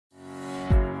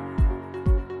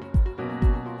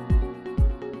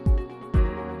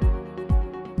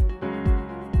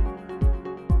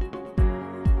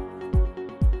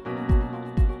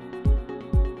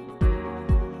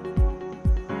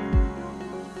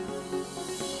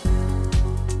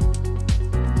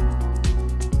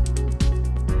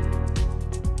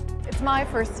my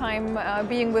first time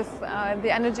being with the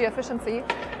energy efficiency,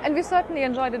 and we certainly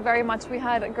enjoyed it very much. We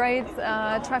had a great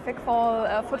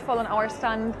footfall on our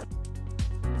stand.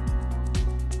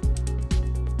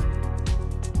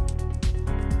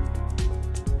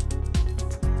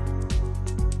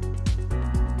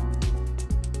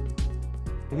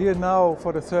 Here now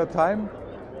for the third time,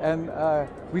 and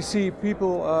we see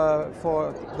people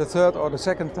for the third or the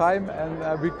second time,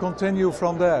 and we continue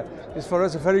from there. It's for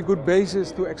us a very good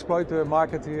basis to exploit the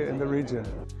market here in the region.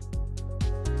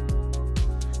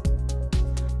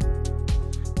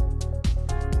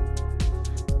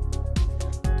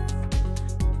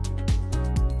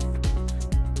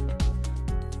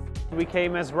 We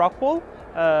came as Rockwool,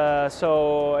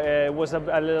 so it was a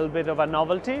little bit of a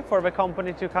novelty for the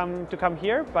company to come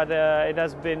here, but it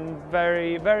has been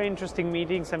very interesting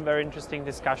meetings and very interesting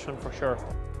discussion for sure.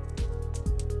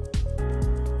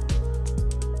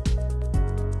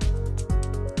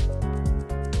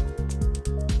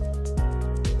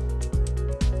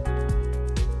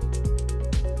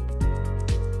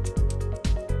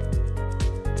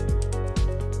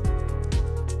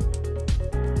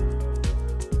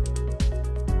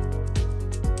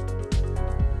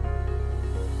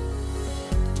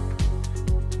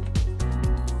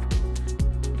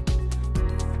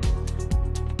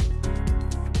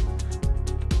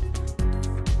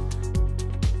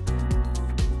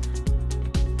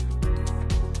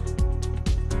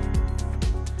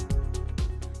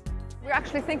 We're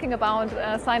actually thinking about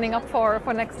signing up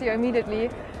for next year immediately.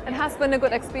 It has been a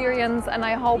good experience, and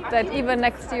I hope that even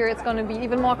next year it's going to be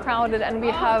even more crowded and we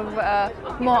have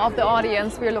more of the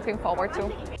audience we're looking forward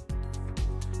to.